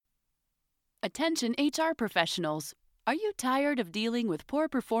Attention HR professionals. Are you tired of dealing with poor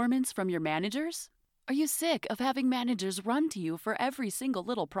performance from your managers? Are you sick of having managers run to you for every single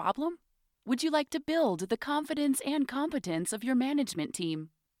little problem? Would you like to build the confidence and competence of your management team?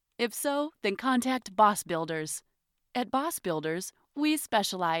 If so, then contact Boss Builders. At Boss Builders, we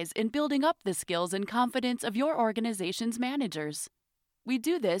specialize in building up the skills and confidence of your organization's managers. We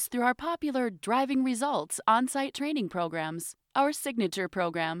do this through our popular Driving Results on-site training programs, our signature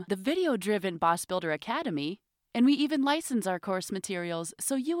program, the video-driven Boss Builder Academy, and we even license our course materials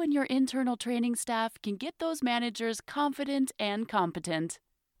so you and your internal training staff can get those managers confident and competent.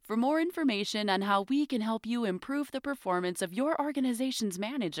 For more information on how we can help you improve the performance of your organization's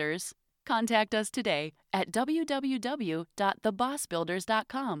managers, contact us today at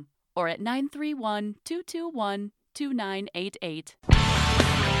www.thebossbuilders.com or at 931-221-2988.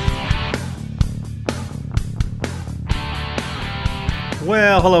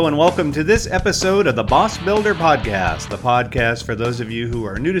 Well, hello and welcome to this episode of the Boss Builder Podcast, the podcast for those of you who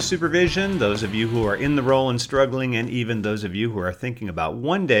are new to supervision, those of you who are in the role and struggling, and even those of you who are thinking about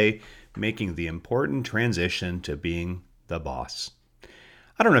one day making the important transition to being the boss.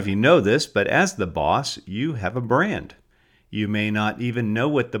 I don't know if you know this, but as the boss, you have a brand. You may not even know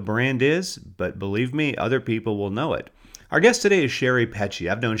what the brand is, but believe me, other people will know it. Our guest today is Sherry Poetsche.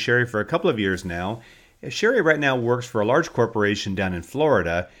 I've known Sherry for a couple of years now. Sherry right now works for a large corporation down in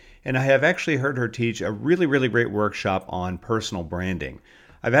Florida, and I have actually heard her teach a really great workshop on personal branding.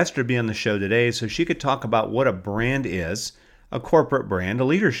 I've asked her to be on the show today so she could talk about what a brand is, a corporate brand, a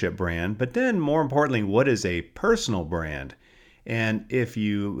leadership brand, but then more importantly, what is a personal brand? And if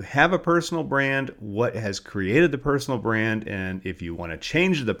you have a personal brand, what has created the personal brand? And if you want to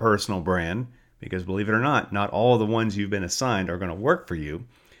change the personal brand, because believe it or not all of the ones you've been assigned are going to work for you,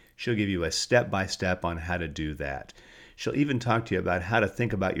 she'll give you a step-by-step on how to do that. She'll even talk to you about how to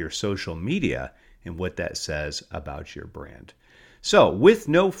think about your social media and what that says about your brand. So, with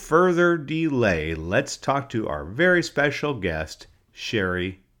no further delay, let's talk to our very special guest,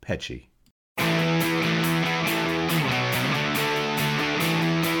 Sherry Poetsche.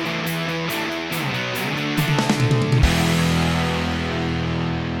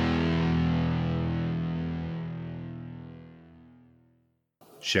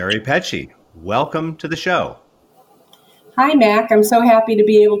 Sherry Poetsche, welcome to the show. Hi, Mac. I'm so happy to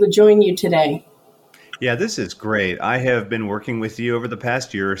be able to join you today. Yeah, this is great. I have been working with you over the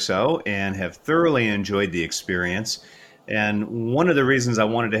past year or so and have thoroughly enjoyed the experience. And one of the reasons I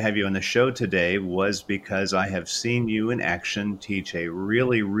wanted to have you on the show today was because I have seen you in action teach a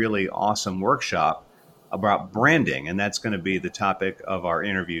really awesome workshop about branding. And that's going to be the topic of our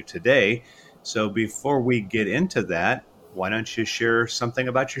interview today. So before we get into that, why don't you share something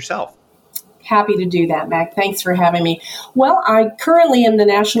about yourself? Happy to do that, Mac. Thanks for having me. Well, I currently am the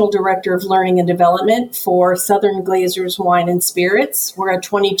National Director of Learning and Development for Southern Glazers Wine and Spirits. We're a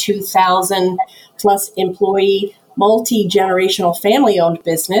 22,000 plus employee, multi-generational family-owned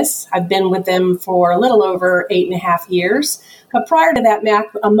business. I've been with them for a little over 8.5 years. But prior to that, Mac,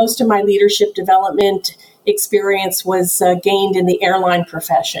 most of my leadership development experience was gained in the airline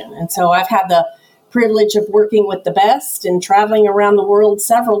profession. And so I've had the privilege of working with the best and traveling around the world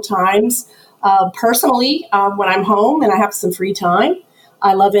several times. Personally, when I'm home and I have some free time,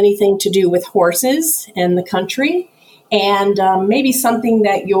 I love anything to do with horses and the country, and maybe something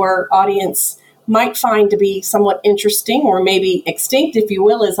that your audience might find to be somewhat interesting or maybe extinct, if you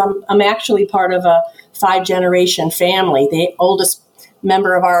will, is I'm actually part of a 5-generation family. The oldest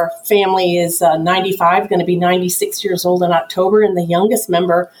member of our family is 95, going to be 96 years old in October, and the youngest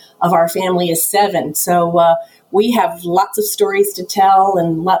member of our family is 7. So we have lots of stories to tell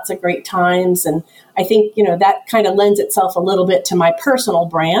and lots of great times. And I think, that kind of lends itself a little bit to my personal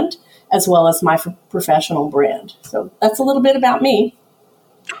brand as well as my professional brand. So that's a little bit about me.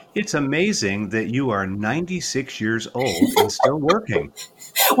 It's amazing that you are 96 years old and still working.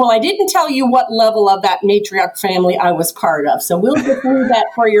 Well, I didn't tell you what level of that matriarch family I was part of. So we'll get through that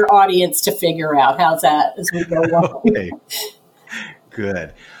for your audience to figure out. How's that as we go along? Okay,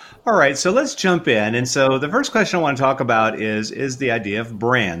 good. All right, so let's jump in. And so the first question I want to talk about is the idea of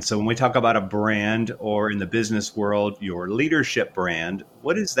brand. So when we talk about a brand, or in the business world, your leadership brand,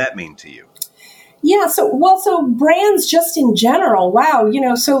 what does that mean to you? Yeah, so brands just in general, wow,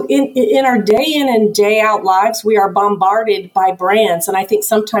 so in our day in and day out lives, we are bombarded by brands. And I think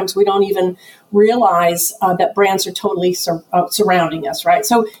sometimes we don't even realize that brands are totally surrounding us, right?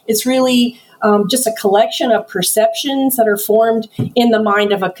 So it's really just a collection of perceptions that are formed in the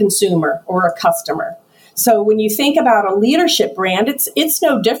mind of a consumer or a customer. So when you think about a leadership brand, it's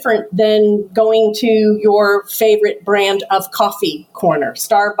no different than going to your favorite brand of coffee corner,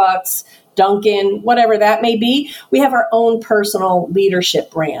 Starbucks, Dunkin', whatever that may be. We have our own personal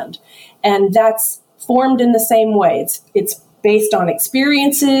leadership brand. And that's formed in the same way. It's based on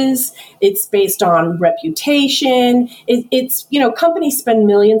experiences. It's based on reputation. It's companies spend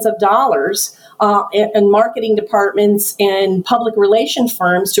millions of dollars in marketing departments and public relation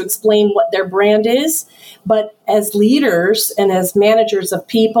firms to explain what their brand is. But as leaders and as managers of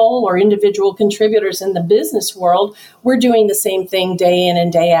people or individual contributors in the business world, we're doing the same thing day in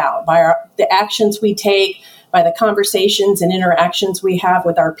and day out by the actions we take, by the conversations and interactions we have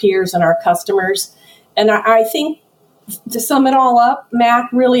with our peers and our customers. And I think, to sum it all up,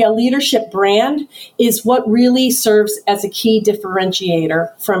 Mac, really a leadership brand is what really serves as a key differentiator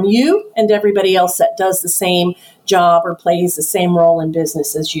from you and everybody else that does the same job or plays the same role in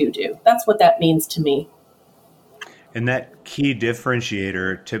business as you do. That's what that means to me. And that key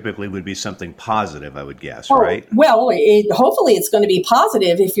differentiator typically would be something positive, I would guess, right? Well, hopefully it's going to be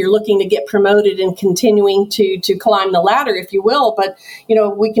positive if you're looking to get promoted and continuing to climb the ladder, if you will. But,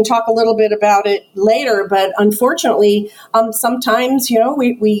 we can talk a little bit about it later. But unfortunately, sometimes,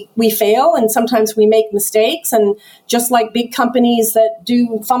 we fail and sometimes we make mistakes. And just like big companies that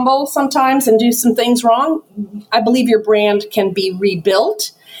do fumble sometimes and do some things wrong, I believe your brand can be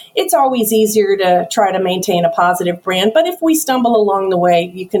rebuilt. It's always easier to try to maintain a positive brand, but if we stumble along the way,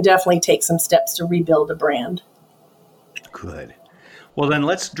 you can definitely take some steps to rebuild a brand. Good. Well, then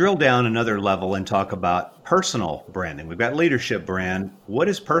let's drill down another level and talk about personal branding. We've got leadership brand. What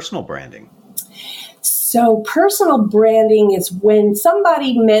is personal branding? So personal branding is when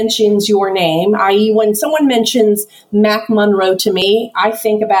somebody mentions your name, i.e. when someone mentions Mac Monroe to me, I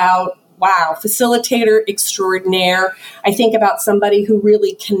think about, wow, facilitator extraordinaire. I think about somebody who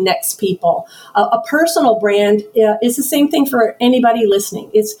really connects people. A personal brand is the same thing for anybody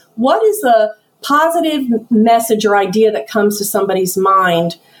listening. It's what is the positive message or idea that comes to somebody's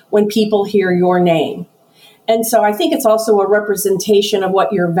mind when people hear your name. And so I think it's also a representation of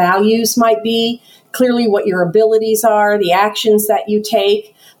what your values might be, clearly what your abilities are, the actions that you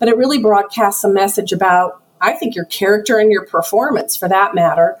take, but it really broadcasts a message about, I think, your character and your performance, for that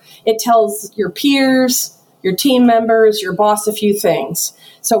matter. It tells your peers, your team members, your boss a few things.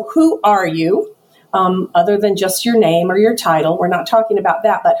 So who are you, other than just your name or your title? We're not talking about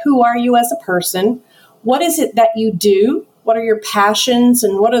that, but who are you as a person? What is it that you do? What are your passions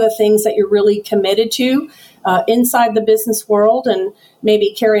and what are the things that you're really committed to inside the business world and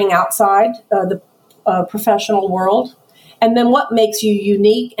maybe carrying outside the professional world? And then what makes you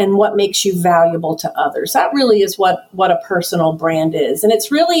unique and what makes you valuable to others? That really is what a personal brand is. And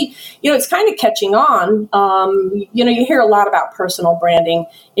it's really, it's kind of catching on. You hear a lot about personal branding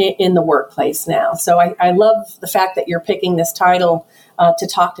in the workplace now. So I love the fact that you're picking this title to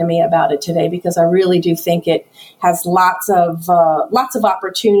talk to me about it today, because I really do think it has lots of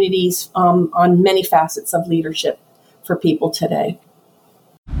opportunities on many facets of leadership for people today.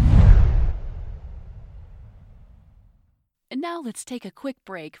 And now let's take a quick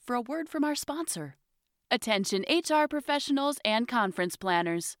break for a word from our sponsor. Attention HR professionals and conference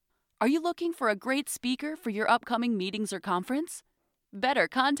planners. Are you looking for a great speaker for your upcoming meetings or conference? Better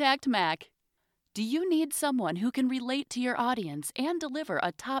contact Mac. Do you need someone who can relate to your audience and deliver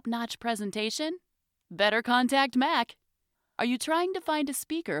a top-notch presentation? Better contact Mac. Are you trying to find a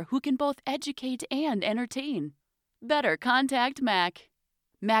speaker who can both educate and entertain? Better contact Mac.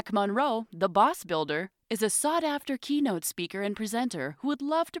 Mac Monroe, the Boss Builder, is a sought-after keynote speaker and presenter who would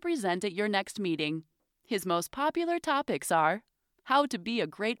love to present at your next meeting. His most popular topics are how to be a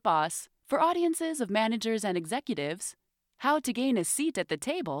great boss for audiences of managers and executives, how to gain a seat at the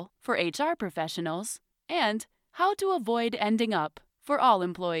table for HR professionals, and how to avoid ending up for all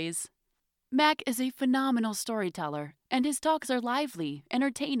employees. Mac is a phenomenal storyteller, and his talks are lively,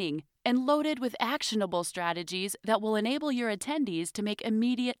 entertaining, and loaded with actionable strategies that will enable your attendees to make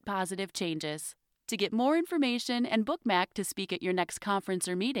immediate positive changes. To get more information and book Mac to speak at your next conference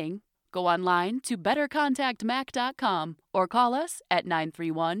or meeting, go online to bettercontactmac.com or call us at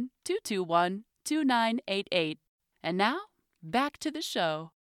 931-221-2988. And now, back to the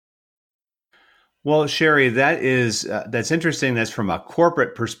show. Well, Sherry, that's interesting. That's from a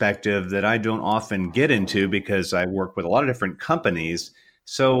corporate perspective that I don't often get into because I work with a lot of different companies.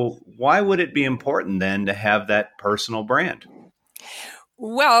 So why would it be important then to have that personal brand?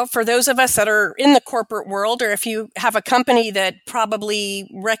 Well, for those of us that are in the corporate world, or if you have a company that probably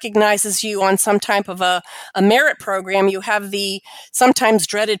recognizes you on some type of a merit program, you have the sometimes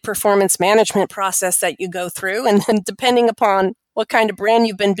dreaded performance management process that you go through. And then depending upon what kind of brand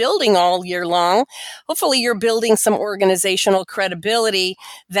you've been building all year long. Hopefully you're building some organizational credibility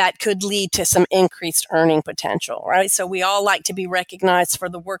that could lead to some increased earning potential, right? So we all like to be recognized for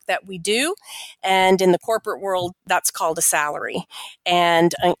the work that we do. And in the corporate world, that's called a salary.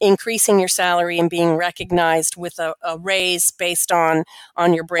 And increasing your salary and being recognized with a raise based on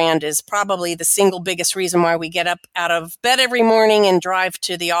your brand is probably the single biggest reason why we get up out of bed every morning and drive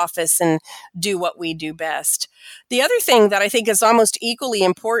to the office and do what we do best. The other thing that I think is almost equally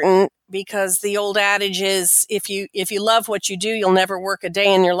important, because the old adage is, if you love what you do, you'll never work a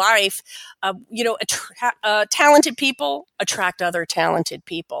day in your life. Talented people attract other talented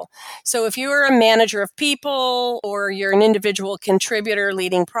people. So if you're a manager of people, or you're an individual contributor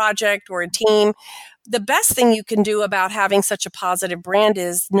leading project or a team, the best thing you can do about having such a positive brand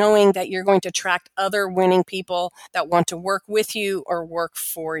is knowing that you're going to attract other winning people that want to work with you or work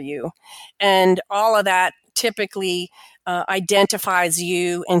for you. And all of that typically identifies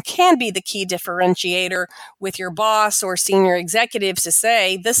you and can be the key differentiator with your boss or senior executives to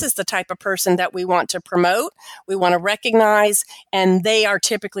say, this is the type of person that we want to promote, we want to recognize, and they are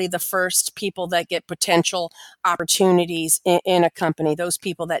typically the first people that get potential opportunities in a company, those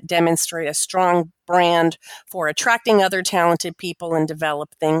people that demonstrate a strong brand for attracting other talented people and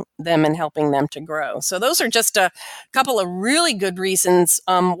developing them and helping them to grow. So those are just a couple of really good reasons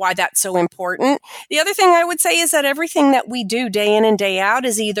why that's so important. The other thing I would say is that everything that we do day in and day out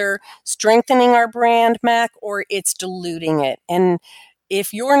is either strengthening our brand, Mac, or it's diluting it. And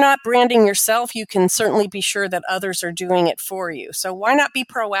if you're not branding yourself, you can certainly be sure that others are doing it for you. So why not be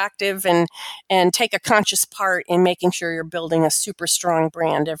proactive and take a conscious part in making sure you're building a super strong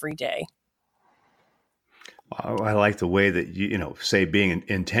brand every day? I like the way that you say being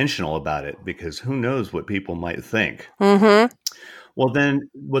intentional about it, because who knows what people might think. Mm-hmm. Well, then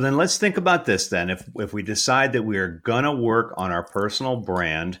let's think about this then. If we decide that we are going to work on our personal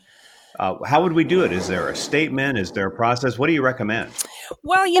brand, how would we do it? Is there a statement? Is there a process? What do you recommend?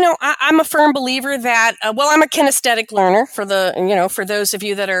 Well, I'm a firm believer that, I'm a kinesthetic learner for those of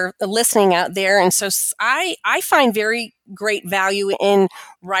you that are listening out there. And so I find very great value in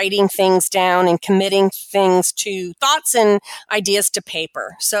writing things down and committing things to thoughts and ideas to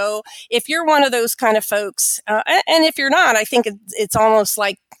paper. So if you're one of those kind of folks, and if you're not, I think it's almost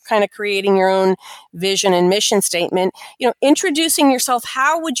like kind of creating your own vision and mission statement, introducing yourself.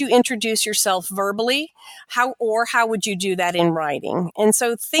 How would you introduce yourself verbally? How would you do that in writing? And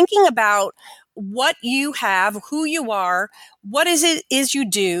so thinking about what you have, who you are, what is you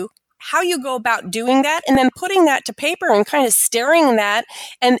do, how you go about doing that, and then putting that to paper and kind of staring at that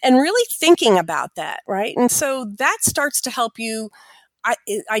and really thinking about that, right? And so that starts to help you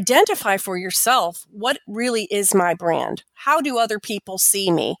identify for yourself, what really is my brand? How do other people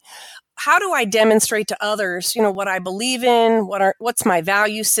see me? How do I demonstrate to others, what I believe in, what's my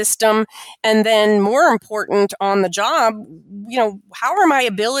value system? And then more important on the job, how are my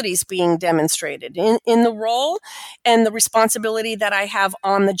abilities being demonstrated in the role and the responsibility that I have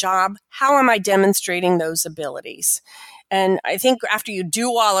on the job? How am I demonstrating those abilities? And I think after you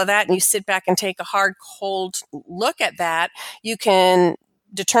do all of that and you sit back and take a hard, cold look at that, you can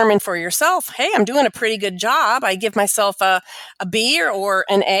determine for yourself, hey, I'm doing a pretty good job. I give myself a B or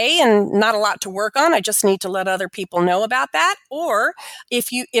an A and not a lot to work on. I just need to let other people know about that. Or if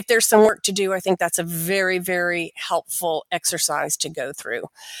there's some work to do, I think that's a very, very helpful exercise to go through.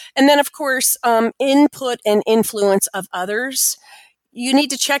 And then, of course, input and influence of others. You need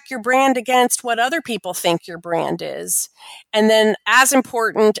to check your brand against what other people think your brand is. And then, as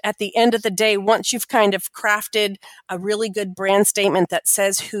important, at the end of the day, once you've kind of crafted a really good brand statement that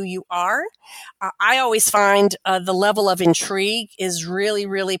says who you are, I always find the level of intrigue is really,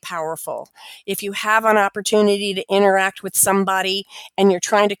 really powerful. If you have an opportunity to interact with somebody and you're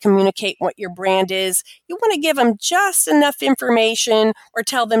trying to communicate what your brand is, you want to give them just enough information or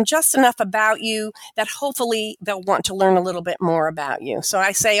tell them just enough about you that hopefully they'll want to learn a little bit more about you. So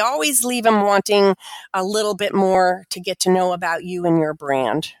I say always leave them wanting a little bit more to get to know about you and your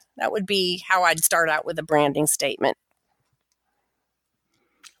brand. That would be how I'd start out with a branding statement.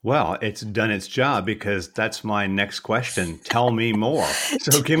 Well, it's done its job, because that's my next question. Tell me more.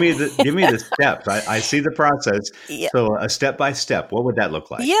 So give me the steps. I see the process. Yeah. So a step by step, what would that look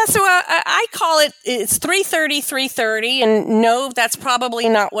like? Yeah, so I call it's 3:30, and no, that's probably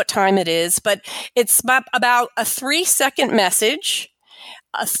not what time it is, but it's about a 3-second message,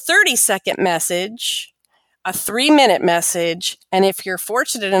 a 30-second message, a 3-minute message. And if you're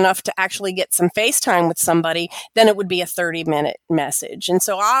fortunate enough to actually get some FaceTime with somebody, then it would be a 30-minute message. And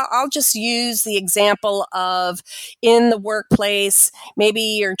so I'll just use the example of in the workplace, maybe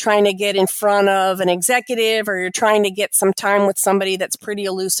you're trying to get in front of an executive, or you're trying to get some time with somebody that's pretty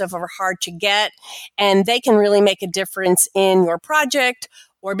elusive or hard to get, and they can really make a difference in your project,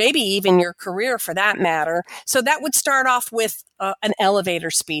 or maybe even your career for that matter. So that would start off with an elevator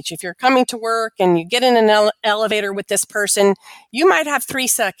speech. If you're coming to work and you get in an elevator with this person, you might have 3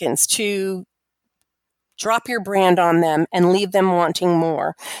 seconds to drop your brand on them and leave them wanting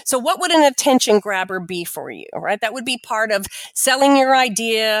more. So what would an attention grabber be for you, right? That would be part of selling your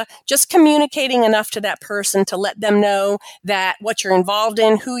idea, just communicating enough to that person to let them know that what you're involved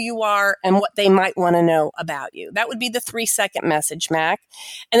in, who you are, and what they might want to know about you. That would be the 3-second message, Mac.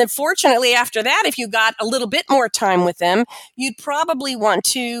 And then fortunately after that, if you got a little bit more time with them, you'd probably want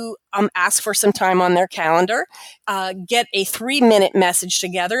to ask for some time on their calendar, get a 3-minute message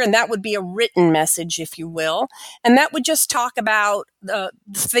together, and that would be a written message, if you will. And that would just talk about the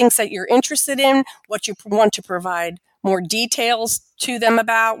things that you're interested in, what you want to provide more details to them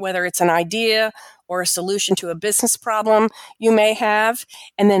about, whether it's an idea or a solution to a business problem you may have.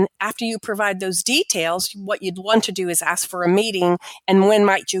 And then after you provide those details, what you'd want to do is ask for a meeting, and when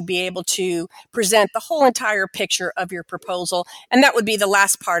might you be able to present the whole entire picture of your proposal. And that would be the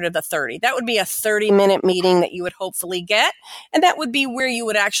last part of the 30. That would be a 30-minute meeting that you would hopefully get. And that would be where you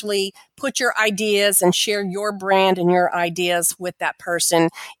would actually put your ideas and share your brand and your ideas with that person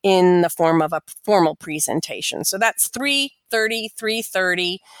in the form of a formal presentation. So that's 3:30,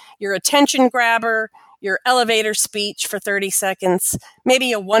 3:30, your attention grabber, your elevator speech for 30 seconds,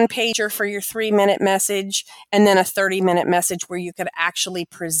 maybe a 1-pager for your 3-minute message, and then a 30-minute message where you could actually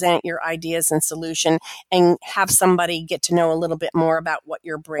present your ideas and solution and have somebody get to know a little bit more about what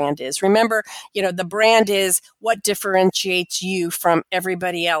your brand is. Remember, the brand is what differentiates you from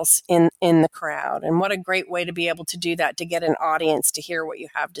everybody else in the crowd. And what a great way to be able to do that, to get an audience to hear what you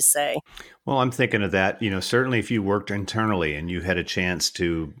have to say. Well, I'm thinking of that, certainly if you worked internally and you had a chance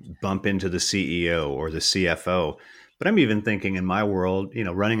to bump into the CEO or the CFO, but I'm even thinking in my world,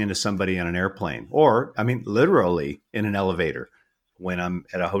 running into somebody on an airplane, or literally in an elevator when I'm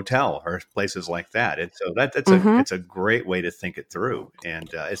at a hotel or places like that. And so it's a great way to think it through. And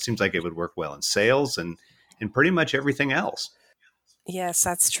it seems like it would work well in sales and in pretty much everything else. Yes,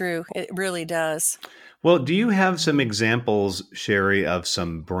 that's true. It really does. Well, do you have some examples, Sherry, of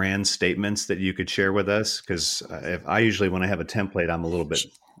some brand statements that you could share with us? Because if I usually, when I have a template, I'm a little bit,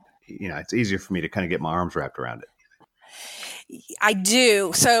 it's easier for me to kind of get my arms wrapped around it. I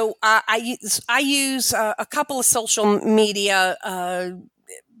do. So I use a couple of social media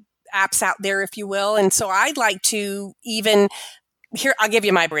apps out there, if you will. And so I'd like to even... Here, I'll give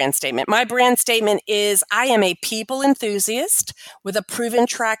you my brand statement. My brand statement is, I am a people enthusiast with a proven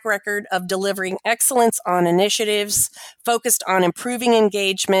track record of delivering excellence on initiatives focused on improving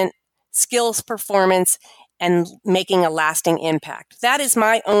engagement, skills performance, and making a lasting impact. That is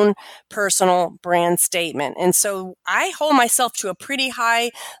my own personal brand statement. And so I hold myself to a pretty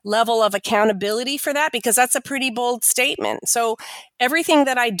high level of accountability for that, because that's a pretty bold statement. So everything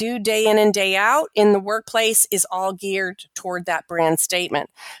that I do day in and day out in the workplace is all geared toward that brand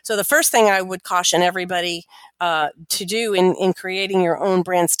statement. So the first thing I would caution everybody to do in creating your own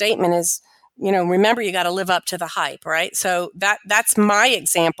brand statement is, remember, you got to live up to the hype, right? So that's my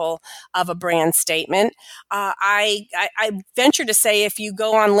example of a brand statement. I venture to say, if you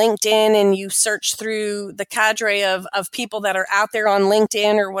go on LinkedIn and you search through the cadre of people that are out there on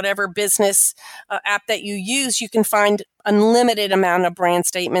LinkedIn or whatever business app that you use, you can find unlimited amount of brand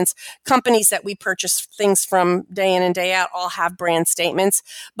statements. Companies that we purchase things from day in and day out all have brand statements.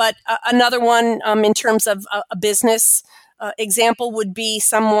 But another one in terms of a business example would be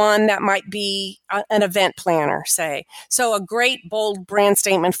someone that might be an event planner, say. So a great, bold brand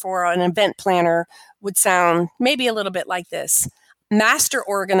statement for an event planner would sound maybe a little bit like this: master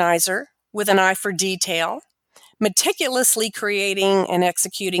organizer with an eye for detail, meticulously creating and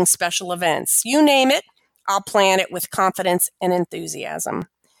executing special events. You name it, I'll plan it with confidence and enthusiasm.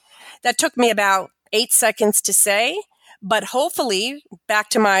 That took me about 8 seconds to say, but hopefully, back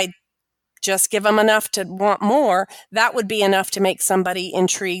to my just give them enough to want more, that would be enough to make somebody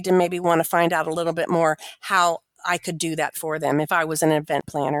intrigued and maybe want to find out a little bit more how I could do that for them if I was an event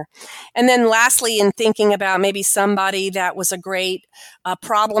planner. And then lastly, in thinking about maybe somebody that was a great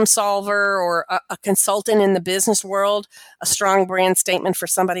problem solver or a consultant in the business world, a strong brand statement for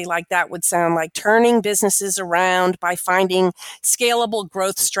somebody like that would sound like turning businesses around by finding scalable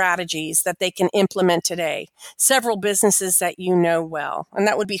growth strategies that they can implement today. Several businesses that you know well. And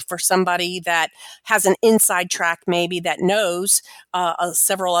that would be for somebody that has an inside track maybe that knows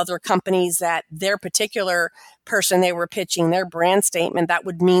several other companies that their particular person they were pitching, their brand statement, that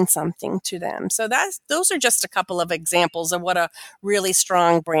would mean something to them. So those are just a couple of examples of what a really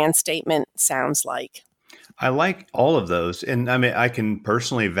strong brand statement sounds like. I like all of those. And I mean, I can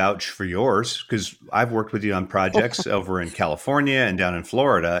personally vouch for yours because I've worked with you on projects over in California and down in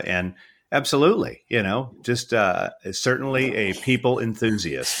Florida. And absolutely, just certainly a people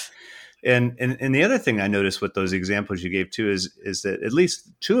enthusiast. And the other thing I noticed with those examples you gave too is that at least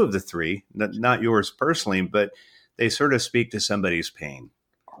two of the three, not yours personally, but they sort of speak to somebody's pain.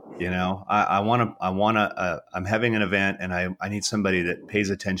 I'm having an event and I need somebody that pays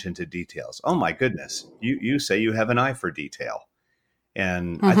attention to details. Oh my goodness. You say you have an eye for detail.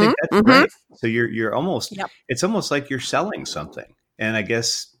 And I think that's great. So you're almost, it's almost like you're selling something. And I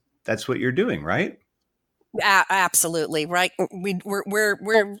guess that's what you're doing, right? Absolutely right.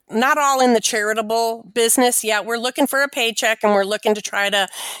 We're not all in the charitable business. Yeah, we're looking for a paycheck and we're looking to try to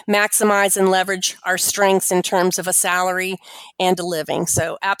maximize and leverage our strengths in terms of a salary and a living.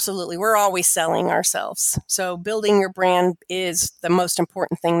 So absolutely, we're always selling ourselves. So building your brand is the most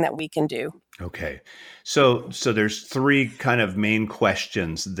important thing that we can do. Okay. So there's three kind of main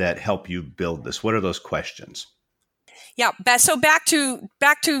questions that help you build this. What are those questions? Yeah. So back to,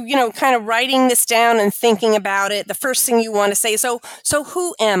 kind of writing this down and thinking about it. The first thing you want to say, so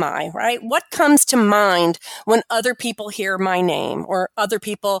who am I, right? What comes to mind when other people hear my name or other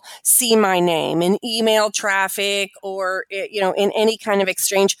people see my name in email traffic or, in any kind of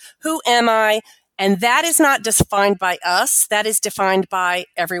exchange? Who am I? And that is not defined by us. That is defined by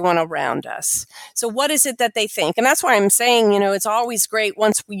everyone around us. So what is it that they think? And that's why I'm saying, it's always great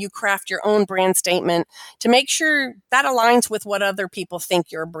once you craft your own brand statement to make sure that aligns with what other people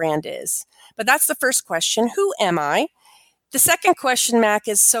think your brand is. But that's the first question. Who am I? The second question, Mac,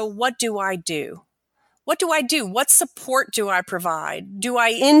 is so what do I do? What do I do? What support do I provide? Do I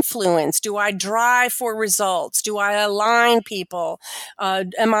influence? Do I drive for results? Do I align people?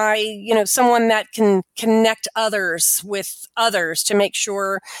 Am I, someone that can connect others with others to make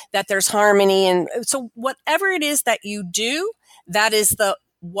sure that there's harmony? And so whatever it is that you do, that is the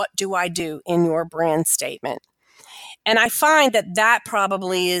what do I do in your brand statement. And I find that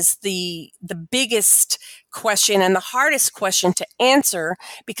probably is the biggest question and the hardest question to answer,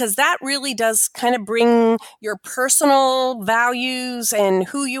 because that really does kind of bring your personal values and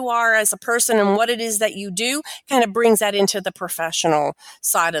who you are as a person and what it is that you do, kind of brings that into the professional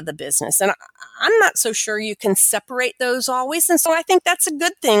side of the business. And I'm not so sure you can separate those always. And so I think that's a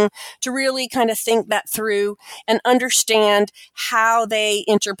good thing to really kind of think that through and understand how they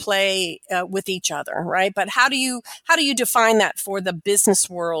interplay with each other, right? But how do you define that for the business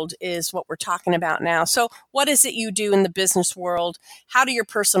world is what we're talking about now. So what is it you do in the business world? How do your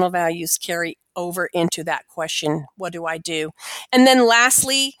personal values carry over into that question? What do I do? And then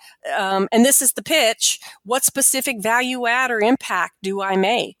lastly, and this is the pitch, what specific value add or impact do I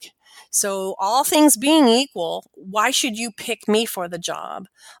make? So all things being equal, why should you pick me for the job?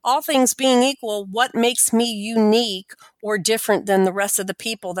 All things being equal, what makes me unique or different than the rest of the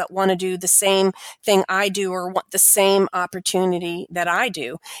people that want to do the same thing I do or want the same opportunity that I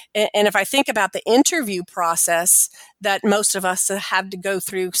do? And if I think about the interview process that most of us have had to go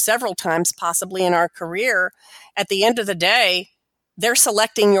through several times, possibly in our career, at the end of the day, they're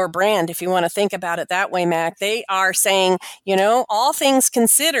selecting your brand. If you want to think about it that way, Mac, they are saying, all things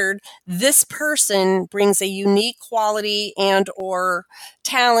considered, this person brings a unique quality and or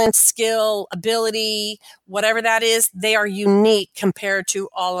talent, skill, ability, whatever that is. They are unique compared to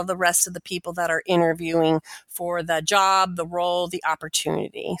all of the rest of the people that are interviewing for the job, the role, the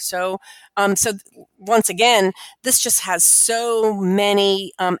opportunity. So once again, this just has so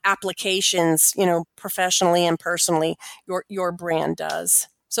many applications, professionally and personally, your brand does.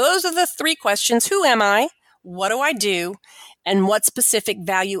 So those are the three questions. Who am I? What do I do? And what specific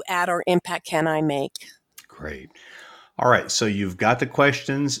value add or impact can I make? Great. All right. So you've got the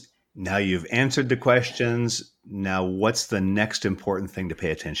questions. Now you've answered the questions. Now what's the next important thing to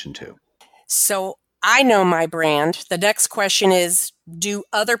pay attention to? So I know my brand. The next question is, do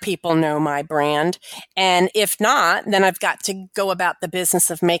other people know my brand? And if not, then I've got to go about the business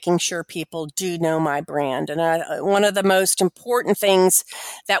of making sure people do know my brand. And one of the most important things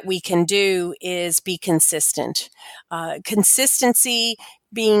that we can do is be consistent. Consistency,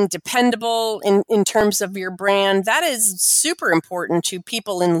 being dependable in terms of your brand, that is super important to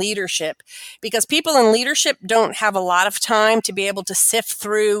people in leadership, because people in leadership don't have a lot of time to be able to sift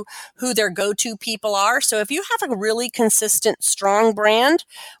through who their go-to people are. So if you have a really consistent, strong brand,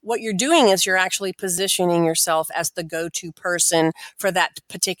 what you're doing is you're actually positioning yourself as the go-to person for that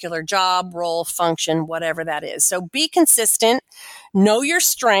particular job, role, function, whatever that is. So be consistent, know your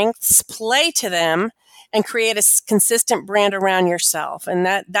strengths, play to them, and create a consistent brand around yourself. And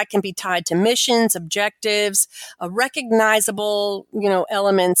that can be tied to missions, objectives, recognizable,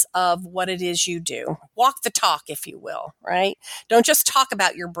 elements of what it is you do. Walk the talk, if you will, right? Don't just talk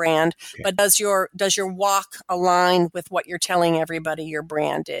about your brand, but does your walk align with what you're telling everybody your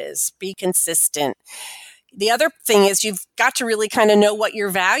brand is? Be consistent. The other thing is you've got to really kind of know what your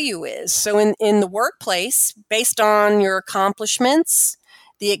value is. So in the workplace, based on your accomplishments,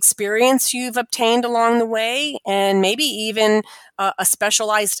 the experience you've obtained along the way, and maybe even a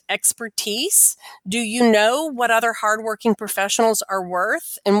specialized expertise. Do you know what other hardworking professionals are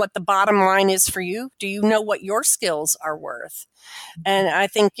worth and what the bottom line is for you? Do you know what your skills are worth? And I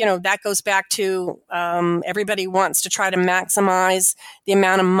think, that goes back to everybody wants to try to maximize the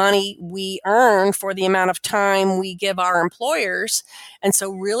amount of money we earn for the amount of time we give our employers. And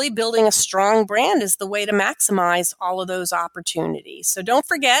so really building a strong brand is the way to maximize all of those opportunities. So don't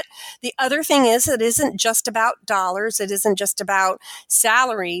forget, the other thing is it isn't just about dollars. It isn't just about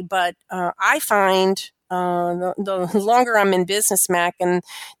salary, but I find the longer I'm in business, Mac, and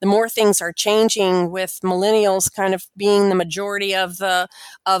the more things are changing with millennials kind of being the majority of the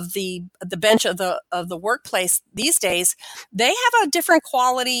bench of the workplace these days, they have a different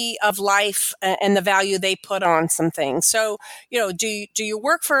quality of life and the value they put on some things. So, do you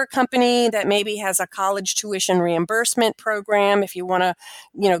work for a company that maybe has a college tuition reimbursement program if you want to,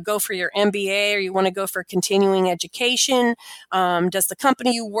 go for your MBA or you want to go for continuing education? Does the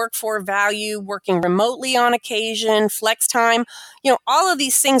company you work for value working remotely on occasion, flex time, all of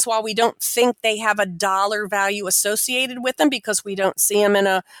these things, while we don't think they have a dollar value associated with them because we don't see them in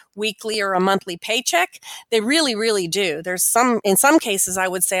a weekly or a monthly paycheck, they really, really do. In some cases, I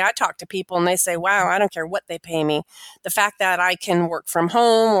would say I talk to people and they say, wow, I don't care what they pay me. The fact that I can work from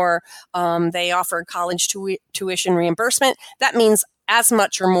home or they offer college tuition reimbursement, that means as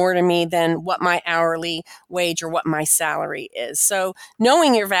much or more to me than what my hourly wage or what my salary is. So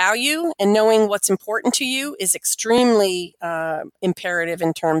knowing your value and knowing what's important to you is extremely imperative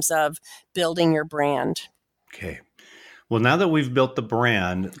in terms of building your brand. Okay. Well, now that we've built the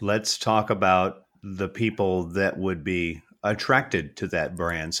brand, let's talk about the people that would be attracted to that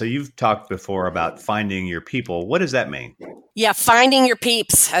brand. So you've talked before about finding your people. What does that mean? Yeah, finding your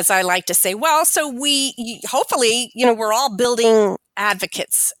peeps, as I like to say. Well, so hopefully, we're all building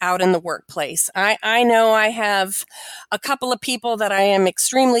advocates out in the workplace. I know I have a couple of people that I am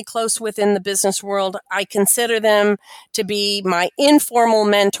extremely close with in the business world. I consider them to be my informal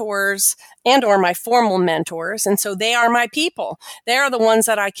mentors and or my formal mentors. And so they are my people. They are the ones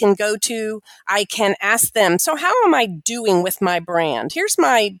that I can go to. I can ask them, so how am I doing with my brand? Here's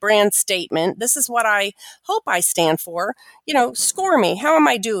my brand statement. This is what I hope I stand for. Score me. How am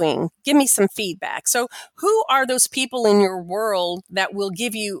I doing? Give me some feedback. So who are those people in your world that will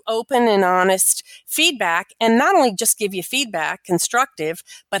give you open and honest feedback, and not only just give you feedback, constructive,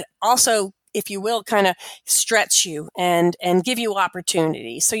 but also, if you will, kind of stretch you and give you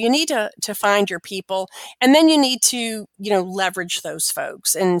opportunity. So you need to find your people, and then you need to, leverage those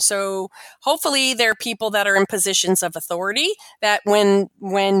folks. And so hopefully they're people that are in positions of authority that when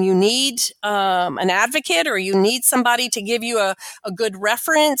you need an advocate or you need somebody to give you a good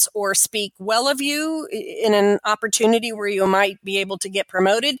reference or speak well of you in an opportunity where you might be able to get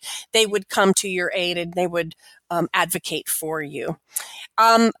promoted, they would come to your aid and they would advocate for you.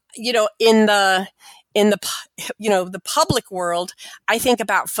 In the public world, I think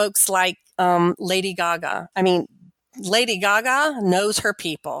about folks like Lady Gaga. I mean, Lady Gaga knows her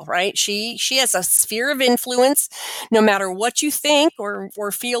people, right? She has a sphere of influence. No matter what you think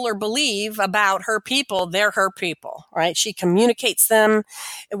or feel or believe about her people, they're her people, right? She communicates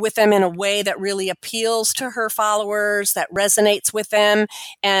with them in a way that really appeals to her followers, that resonates with them.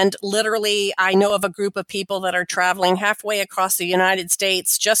 And literally, I know of a group of people that are traveling halfway across the United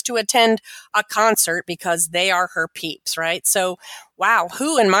States just to attend a concert because they are her peeps, right? So wow,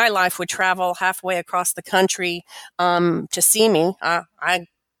 who in my life would travel halfway across the country to see me? I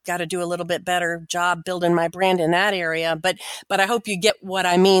got to do a little bit better job building my brand in that area. But I hope you get what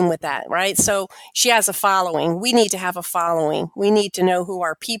I mean with that, right? So she has a following. We need to have a following. We need to know who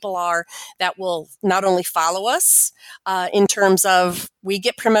our people are that will not only follow us in terms of we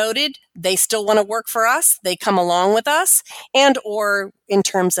get promoted, they still want to work for us, they come along with us, and or in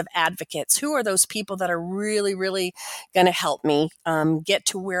terms of advocates. Who are those people that are really, really going to help me get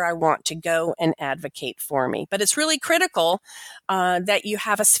to where I want to go and advocate for me? But it's really critical that you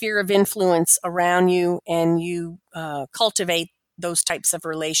have a sphere of influence around you and you cultivate those types of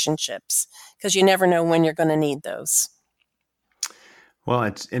relationships, because you never know when you're going to need those. Well,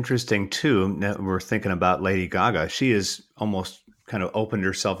 it's interesting too. Now we're thinking about Lady Gaga. She has almost kind of opened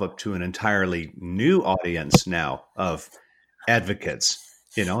herself up to an entirely new audience now of advocates.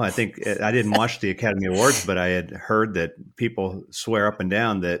 I think I didn't watch the Academy Awards, but I had heard that people swear up and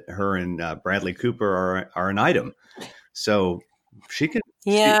down that her and Bradley Cooper are an item. So she can.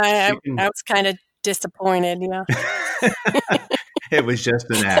 Yeah, I was kind of disappointed. Yeah, it was just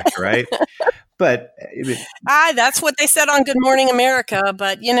an act, right? But that's what they said on Good Morning America.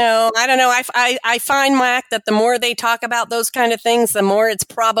 But I don't know. I find, Mac, that the more they talk about those kind of things, the more it's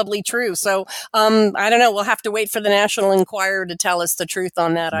probably true. So I don't know. We'll have to wait for the National Enquirer to tell us the truth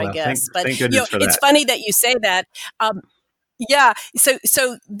on that, I guess. Thank goodness for it's that. funny that you say that. Yeah.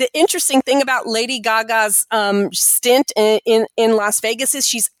 So the interesting thing about Lady Gaga's stint in Las Vegas is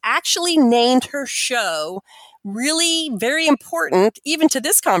she's actually named her show, really very important, even to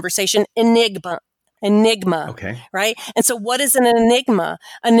this conversation, Enigma. Okay. Right? And so what is an enigma?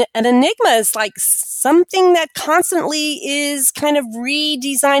 An enigma is like something that constantly is kind of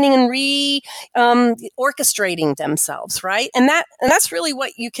redesigning and orchestrating themselves, right? And that's really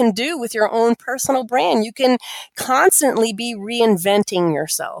what you can do with your own personal brand. You can constantly be reinventing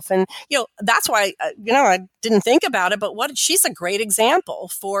yourself. And, that's why, I didn't think about it, but she's a great example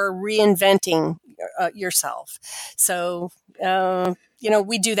for reinventing yourself. So,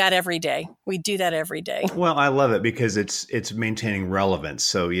 we do that every day. Well, I love it because it's maintaining relevance.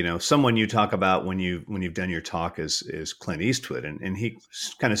 So, someone you talk about when you've done your talk is Clint Eastwood, and he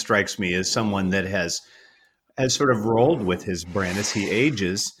kind of strikes me as someone that has sort of rolled with his brand as he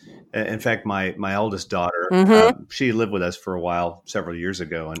ages. In fact, my eldest daughter, she lived with us for a while several years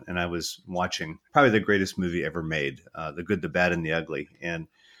ago, and I was watching probably the greatest movie ever made, The Good, the Bad, and the Ugly. And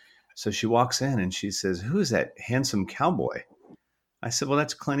so she walks in and she says, "Who is that handsome cowboy?" I said, "Well,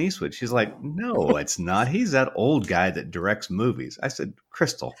 that's Clint Eastwood." She's like, "No, it's not. He's that old guy that directs movies." I said,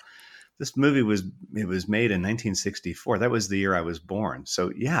 "Crystal, this movie was made in 1964. That was the year I was born.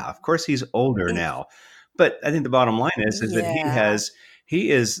 So yeah, of course he's older now." But I think the bottom line is that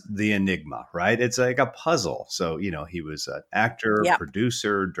he is the enigma, right? It's like a puzzle. So, he was an actor,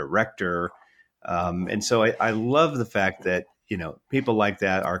 producer, director. And so I love the fact that, people like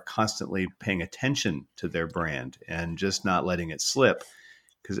that are constantly paying attention to their brand and just not letting it slip,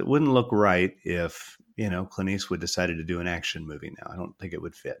 because it wouldn't look right if, Clint Eastwood decided to do an action movie now. I don't think it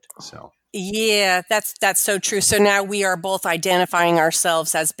would fit. So. Yeah, that's so true. So now we are both identifying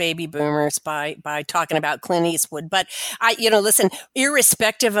ourselves as baby boomers by talking about Clint Eastwood. But listen,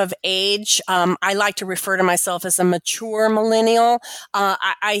 irrespective of age, I like to refer to myself as a mature millennial.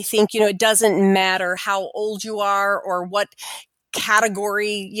 I think, it doesn't matter how old you are or what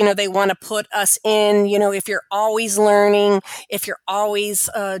category, they want to put us in. If you're always learning, if you're always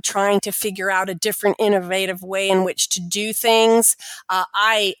trying to figure out a different innovative way in which to do things,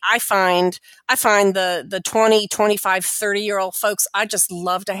 I find the 20, 25, 30-year-old folks, I just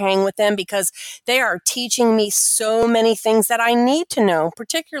love to hang with them because they are teaching me so many things that I need to know,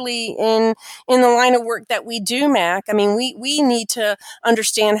 particularly in the line of work that we do, Mac. I mean, we need to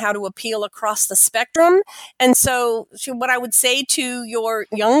understand how to appeal across the spectrum. And so what I would say to your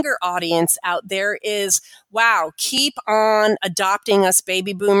younger audience out there is, wow, keep on adopting us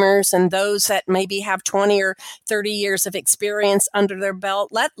baby boomers and those that maybe have 20 or 30 years of experience under their belt.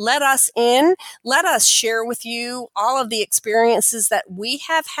 Let us in. Let us share with you all of the experiences that we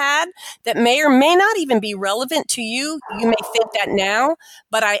have had that may or may not even be relevant to you. You may think that now,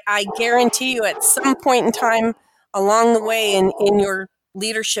 but I guarantee you at some point in time along the way in your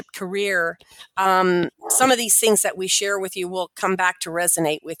leadership career, some of these things that we share with you will come back to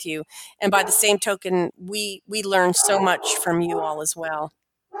resonate with you. And by the same token, we learn so much from you all as well.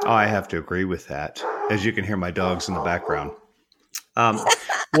 Oh, I have to agree with that. As you can hear my dogs in the background.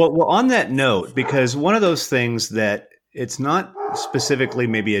 Well, on that note, because one of those things that it's not specifically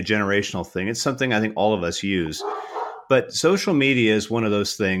maybe a generational thing, it's something I think all of us use. But social media is one of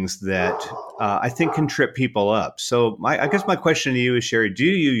those things that I think can trip people up. So I guess my question to you is, Sherry, do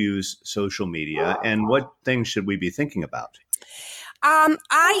you use social media and what things should we be thinking about?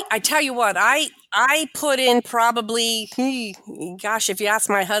 I tell you what, I put in probably, gosh, if you ask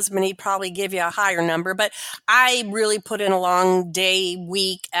my husband, he'd probably give you a higher number, but I really put in a long day,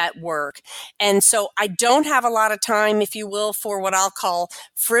 week at work. And so I don't have a lot of time, if you will, for what I'll call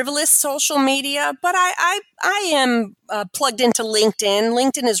frivolous social media, but I am plugged into LinkedIn.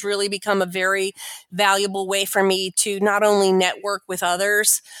 LinkedIn has really become a very valuable way for me to not only network with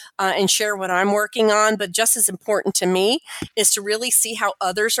others and share what I'm working on, but just as important to me is to really see how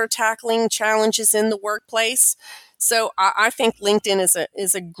others are tackling challenges in the workplace. So I think LinkedIn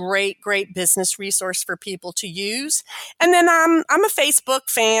is a great business resource for people to use. And then I'm a Facebook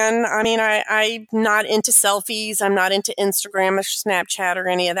fan. I mean, I'm not into selfies. I'm not into Instagram or Snapchat or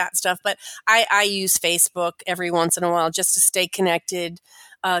any of that stuff. But I use Facebook every once in a while just to stay connected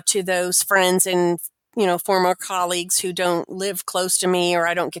to those friends and former colleagues who don't live close to me or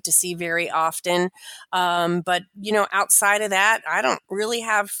I don't get to see very often. But outside of that, I don't really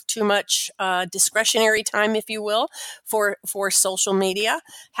have too much discretionary time, if you will, for social media.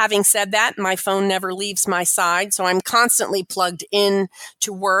 Having said that, my phone never leaves my side, so I'm constantly plugged in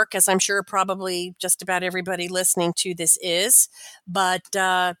to work, as I'm sure probably just about everybody listening to this is. But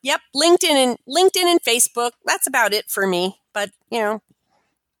yep, LinkedIn and Facebook, that's about it for me. But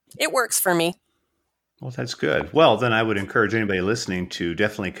it works for me. Well, that's good. Well, then I would encourage anybody listening to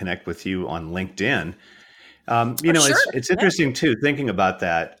definitely connect with you on LinkedIn. Sure. It's interesting too, thinking about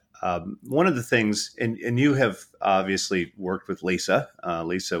that. One of the things, and you have obviously worked with Lisa.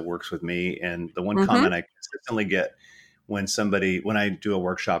 Lisa works with me, and the one Mm-hmm. comment I consistently get when I do a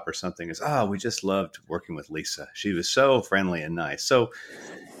workshop or something is, "Oh, we just loved working with Lisa. She was so friendly and nice." So,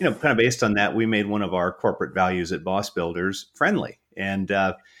 kind of based on that, we made one of our corporate values at Boss Builders friendly, and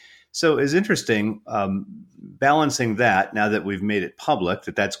so it's interesting balancing that now that we've made it public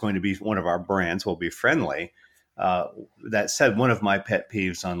that that's going to be one of our brands will be friendly. That said, one of my pet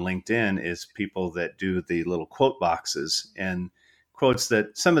peeves on LinkedIn is people that do the little quote boxes and quotes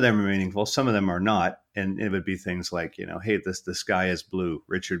that some of them are meaningful, some of them are not. And it would be things like, hey, the sky is blue,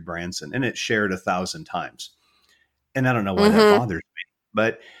 Richard Branson, and it's shared 1,000 times. And I don't know why that Mm-hmm. bothers me.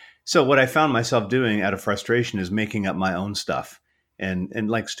 But so what I found myself doing out of frustration is making up my own stuff and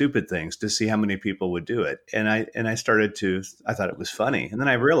like stupid things to see how many people would do it. And I thought it was funny. And then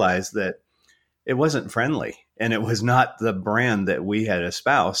I realized that it wasn't friendly and it was not the brand that we had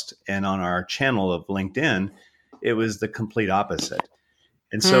espoused. And on our channel of LinkedIn, it was the complete opposite.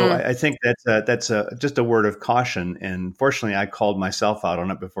 And so I think that's just a word of caution. And fortunately, I called myself out on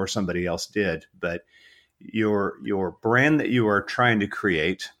it before somebody else did. But your brand that you are trying to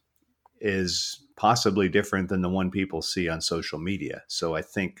create is possibly different than the one people see on social media. So I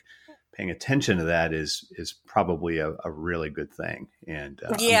think paying attention to that is probably a really good thing. And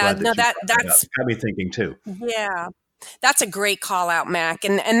I'm Yeah, glad no, that you brought that up. that's It got me thinking too. yeah. That's a great call out, Mac.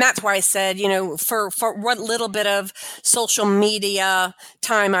 And that's why I said, for what little bit of social media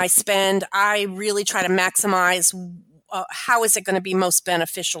time I spend, I really try to maximize how is it going to be most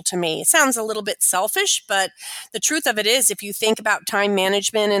beneficial to me. It sounds a little bit selfish, but the truth of it is, if you think about time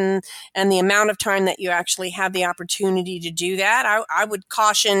management and the amount of time that you actually have the opportunity to do that, I would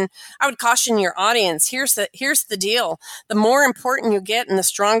caution your audience. Here's the deal. The more important you get and the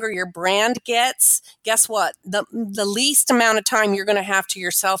stronger your brand gets, guess what? The least amount of time you're going to have to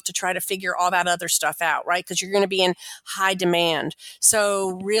yourself to try to figure all that other stuff out, right? Because you're going to be in high demand.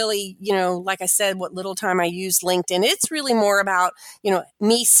 So really, like I said, what little time I use LinkedIn, it's really more about,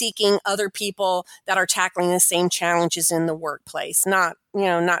 me seeking other people that are tackling the same challenges in the workplace, not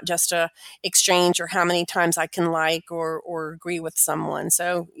just a exchange or how many times I can like or agree with someone.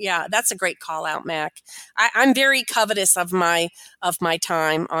 So yeah, that's a great call out, Mac. I'm very covetous of my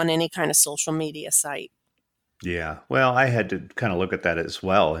time on any kind of social media site. Yeah. Well, I had to kind of look at that as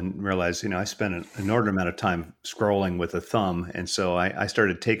well and realize, I spent an inordinate amount of time scrolling with a thumb. And so I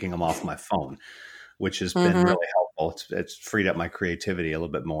started taking them off my phone, which has been Mm-hmm. really helpful. It's freed up my creativity a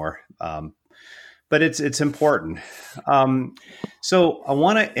little bit more. But it's important. Um, so I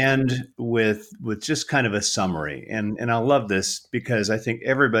want to end with just kind of a summary, and I love this because I think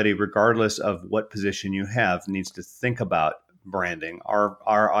everybody, regardless of what position you have, needs to think about branding. Our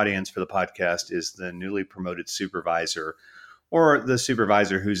audience for the podcast is the newly promoted supervisor, or the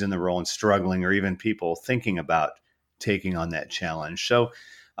supervisor who's in the role and struggling, or even people thinking about taking on that challenge. So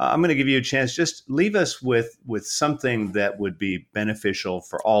I'm going to give you a chance. Just leave us with something that would be beneficial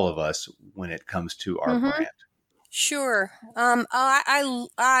for all of us when it comes to our Mm-hmm. brand. Sure. Gosh,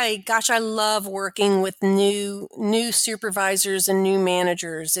 I love working with new supervisors and new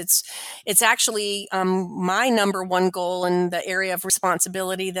managers. It's actually my number one goal in the area of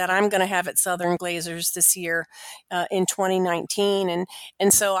responsibility that I'm going to have at Southern Glazers this year in 2019,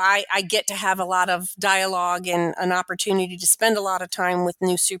 and so I get to have a lot of dialogue and an opportunity to spend a lot of time with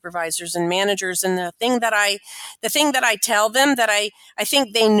new supervisors and managers. And the thing that I tell them that I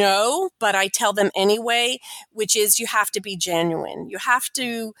think they know, but I tell them anyway, which is you have to be genuine. You have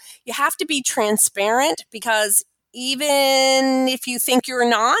to be transparent, because even if you think you're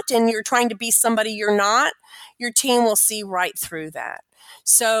not and you're trying to be somebody you're not, your team will see right through that.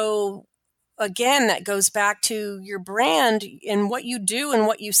 So again, that goes back to your brand, and what you do and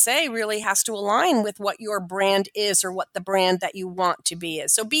what you say really has to align with what your brand is, or what the brand that you want to be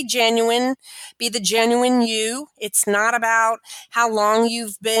is. So be genuine, be the genuine you. It's not about how long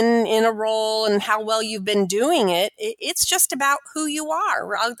you've been in a role and how well you've been doing it. It's just about who you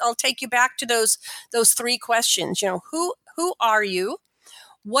are. I'll take you back to those three questions. Who are you?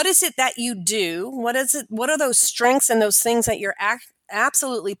 What is it that you do? What are those strengths and those things that you're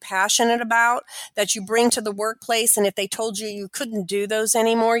absolutely passionate about that you bring to the workplace? And if they told you you couldn't do those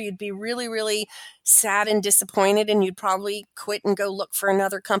anymore, you'd be really, really sad and disappointed, and you'd probably quit and go look for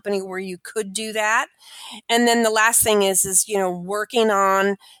another company where you could do that. And then the last thing is working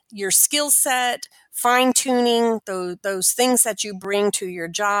on your skill set, fine tuning those things that you bring to your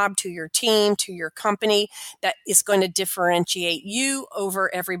job, to your team, to your company, that is going to differentiate you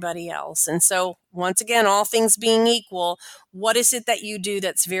over everybody else. And so, once again, all things being equal, what is it that you do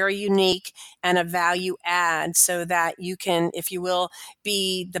that's very unique and a value add, so that you can, if you will,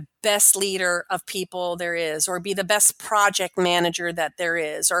 be the best leader of people there is, or be the best project manager that there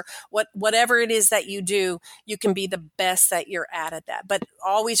is, or whatever it is that you do, you can be the best that you're at that. But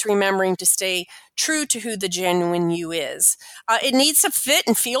always remembering to stay true to who the genuine you is. It needs to fit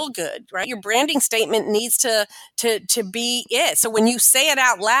and feel good, right? Your branding statement needs to be it. So when you say it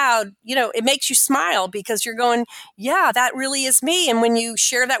out loud, it makes you smile, because you're going, yeah, that really is me. And when you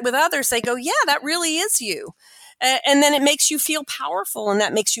share that with others, they go, yeah, that really is you. And then it makes you feel powerful, and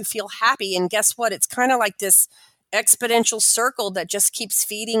that makes you feel happy. And guess what? It's kind of like this exponential circle that just keeps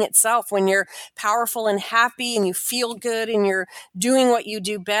feeding itself. When you're powerful and happy and you feel good and you're doing what you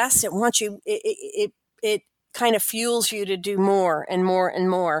do best, it kind of fuels you to do more and more and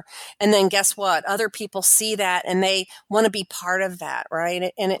more. And then guess what? Other people see that and they want to be part of that,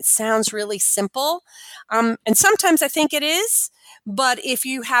 right? And it sounds really simple. And sometimes I think it is. But if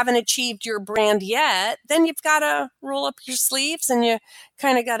you haven't achieved your brand yet, then you've got to roll up your sleeves, and you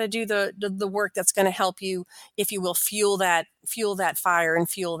kind of got to do the work that's going to help you, if you will, fuel that fire and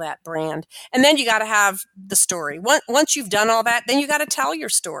fuel that brand. And then you got to have the story. Once you've done all that, then you got to tell your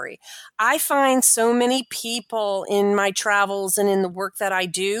story. I find so many people in my travels and in the work that I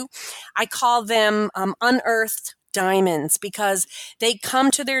do, I call them unearthed diamonds, because they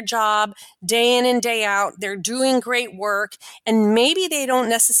come to their job day in and day out. They're doing great work, and maybe they don't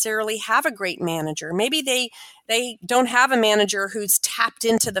necessarily have a great manager. Maybe they don't have a manager who's tapped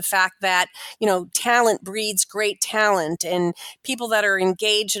into the fact that, talent breeds great talent, and people that are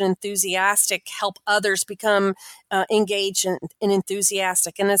engaged and enthusiastic help others become engaged and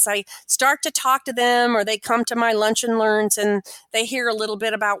enthusiastic. And as I start to talk to them, or they come to my lunch and learns and they hear a little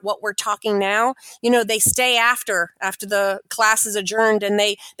bit about what we're talking now, they stay after the class is adjourned, and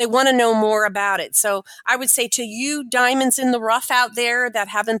they want to know more about it. So I would say to you, diamonds in the rough out there that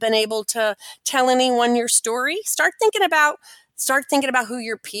haven't been able to tell anyone your story, start thinking about who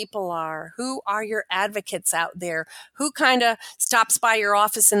your people are. Who are your advocates out there? Who kind of stops by your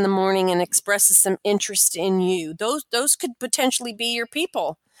office in the morning and expresses some interest in you? Those could potentially be your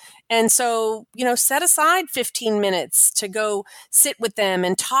people. And so, set aside 15 minutes to go sit with them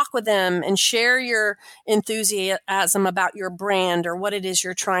and talk with them and share your enthusiasm about your brand or what it is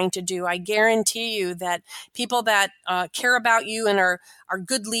you're trying to do. I guarantee you that people that care about you and are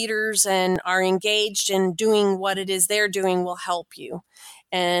good leaders and are engaged in doing what it is they're doing will help you.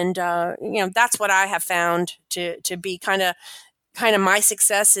 And, that's what I have found to be kind of my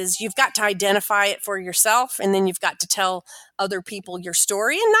success is you've got to identify it for yourself, and then you've got to tell other people your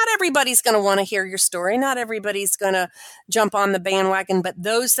story. And not everybody's going to want to hear your story. Not everybody's going to jump on the bandwagon, but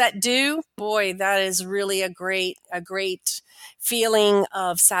those that do, boy, that is really a great feeling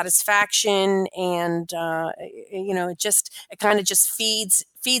of satisfaction. And, it kind of just feeds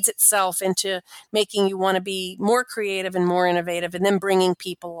itself into making you want to be more creative and more innovative, and then bringing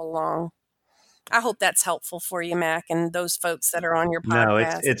people along. I hope that's helpful for you, Mac, and those folks that are on your No,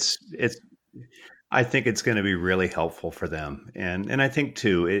 podcast. it's I think it's going to be really helpful for them. And I think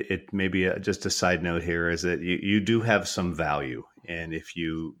too, it may be just a side note here is that you do have some value. And if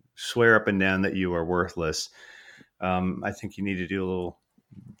you swear up and down that you are worthless, I think you need to do a little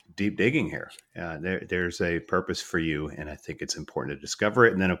deep digging here. There's a purpose for you. And I think it's important to discover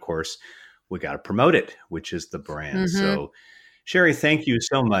it. And then of course, we got to promote it, which is the brand. Mm-hmm. So Sherry, thank you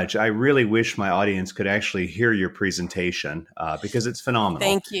so much. I really wish my audience could actually hear your presentation because it's phenomenal.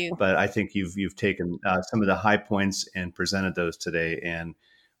 Thank you. But I think you've taken some of the high points and presented those today, and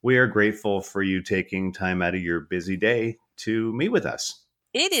we are grateful for you taking time out of your busy day to meet with us.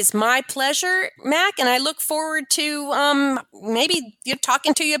 It is my pleasure, Mac, and I look forward to maybe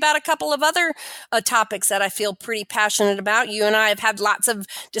talking to you about a couple of other topics that I feel pretty passionate about. You and I have had lots of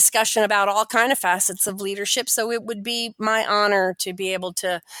discussion about all kind of facets of leadership, so it would be my honor to be able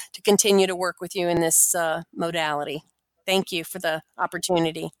to continue to work with you in this modality. Thank you for the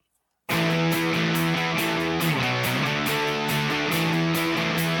opportunity.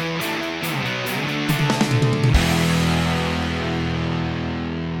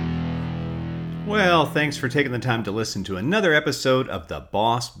 Well, thanks for taking the time to listen to another episode of the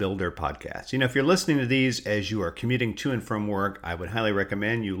Boss Builder Podcast. If you're listening to these as you are commuting to and from work, I would highly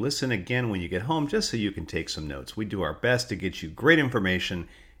recommend you listen again when you get home just so you can take some notes. We do our best to get you great information,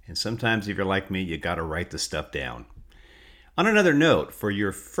 and sometimes if you're like me, you got to write the stuff down. On another note, for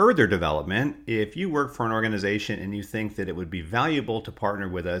your further development, if you work for an organization and you think that it would be valuable to partner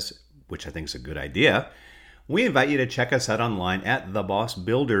with us, which I think is a good idea, we invite you to check us out online at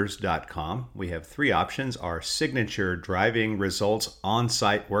thebossbuilders.com. We have 3 options: our signature driving results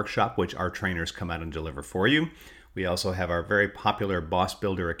on-site workshop, which our trainers come out and deliver for you. We also have our very popular Boss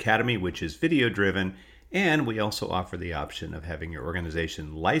Builder Academy, which is video-driven. And we also offer the option of having your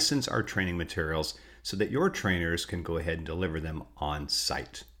organization license our training materials so that your trainers can go ahead and deliver them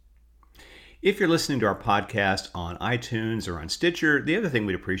on-site. If you're listening to our podcast on iTunes or on Stitcher, the other thing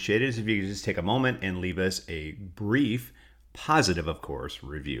we'd appreciate is if you could just take a moment and leave us a brief, positive, of course,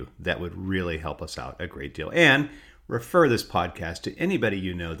 review. That would really help us out a great deal. And refer this podcast to anybody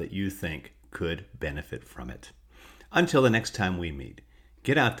you know that you think could benefit from it. Until the next time we meet,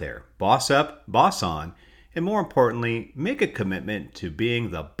 get out there, boss up, boss on, and more importantly, make a commitment to being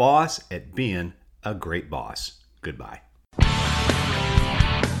the boss at being a great boss. Goodbye.